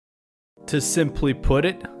To simply put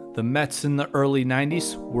it, the Mets in the early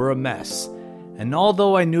 90s were a mess. And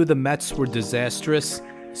although I knew the Mets were disastrous,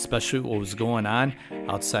 especially what was going on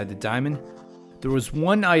outside the diamond, there was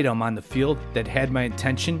one item on the field that had my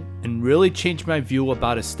attention and really changed my view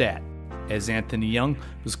about a stat, as Anthony Young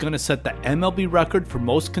was going to set the MLB record for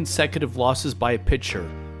most consecutive losses by a pitcher,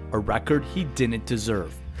 a record he didn't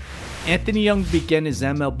deserve. Anthony Young began his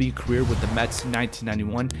MLB career with the Mets in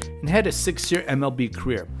 1991 and had a 6-year MLB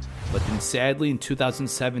career, but then sadly in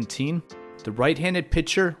 2017, the right-handed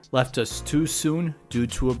pitcher left us too soon due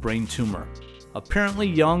to a brain tumor. Apparently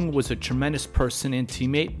Young was a tremendous person and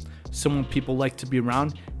teammate, someone people liked to be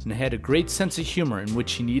around, and had a great sense of humor in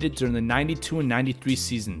which he needed during the 92 and 93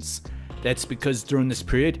 seasons. That's because during this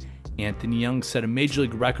period, Anthony Young set a major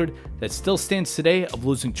league record that still stands today of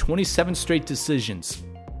losing 27 straight decisions.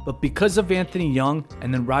 But because of Anthony Young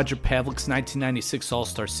and then Roger Pavlik's 1996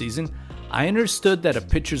 All-Star season, I understood that a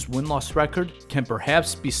pitcher's win-loss record can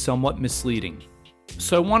perhaps be somewhat misleading.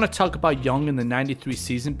 So I want to talk about Young in the 93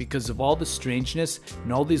 season because of all the strangeness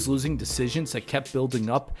and all these losing decisions that kept building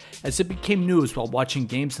up as it became news while watching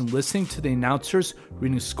games and listening to the announcers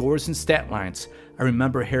reading scores and stat lines. I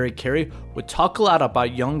remember Harry Carey would talk a lot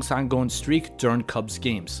about Young's ongoing streak during Cubs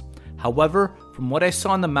games. However, from what I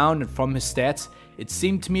saw on the mound and from his stats, it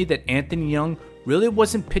seemed to me that Anthony Young really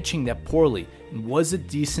wasn't pitching that poorly and was a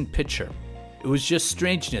decent pitcher. It was just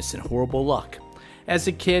strangeness and horrible luck. As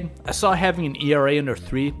a kid, I saw having an ERA under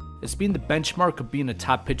 3 as being the benchmark of being a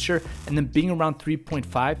top pitcher, and then being around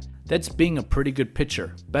 3.5, that's being a pretty good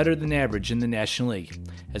pitcher, better than average in the National League.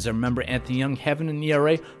 As I remember Anthony Young having an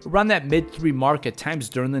ERA around that mid-3 mark at times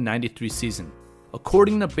during the 93 season.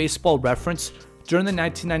 According to Baseball Reference, during the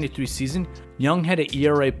 1993 season, Young had an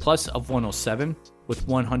ERA plus of 107, with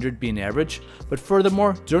 100 being average, but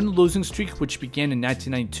furthermore, during the losing streak which began in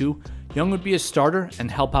 1992, Young would be a starter and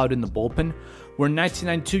help out in the bullpen, where in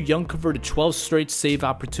 1992 Young converted 12 straight save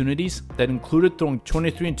opportunities that included throwing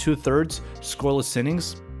 23 2/3 scoreless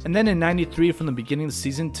innings. And then in 93, from the beginning of the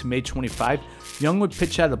season to May 25, Young would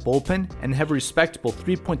pitch out of the bullpen and have a respectable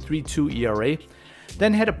 3.32 ERA,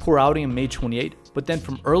 then had a poor outing in May 28, but then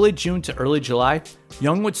from early June to early July,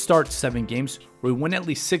 Young would start 7 games where he won at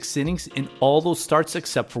least 6 innings in all those starts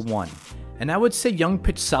except for 1. And I would say Young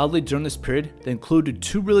pitched solidly during this period that included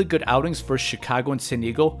 2 really good outings versus Chicago and San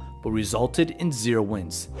Diego, but resulted in 0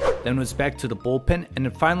 wins. Then was back to the bullpen, and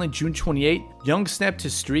then finally June 28, Young snapped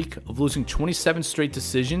his streak of losing 27 straight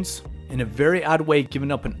decisions, in a very odd way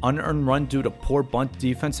giving up an unearned run due to poor bunt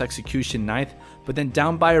defense execution 9th, but then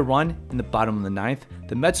down by a run in the bottom of the 9th,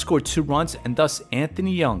 the Mets scored 2 runs, and thus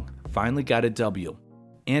Anthony Young finally got a W.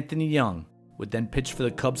 Anthony Young would then pitch for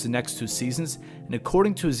the Cubs the next 2 seasons, and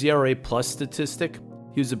according to his ERA plus statistic,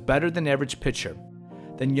 he was a better than average pitcher.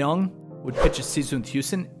 Then Young would pitch a season with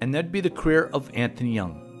Houston, and that'd be the career of Anthony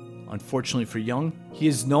Young. Unfortunately for Young, he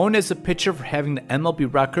is known as a pitcher for having the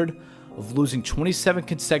MLB record of losing 27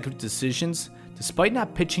 consecutive decisions despite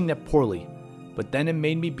not pitching that poorly, but then it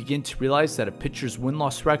made me begin to realize that a pitcher's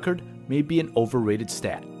win-loss record may be an overrated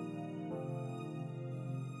stat.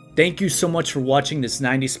 Thank you so much for watching this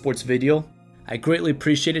 90s Sports video. I greatly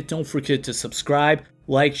appreciate it. Don't forget to subscribe,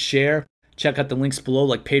 like, share, check out the links below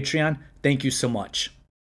like Patreon. Thank you so much.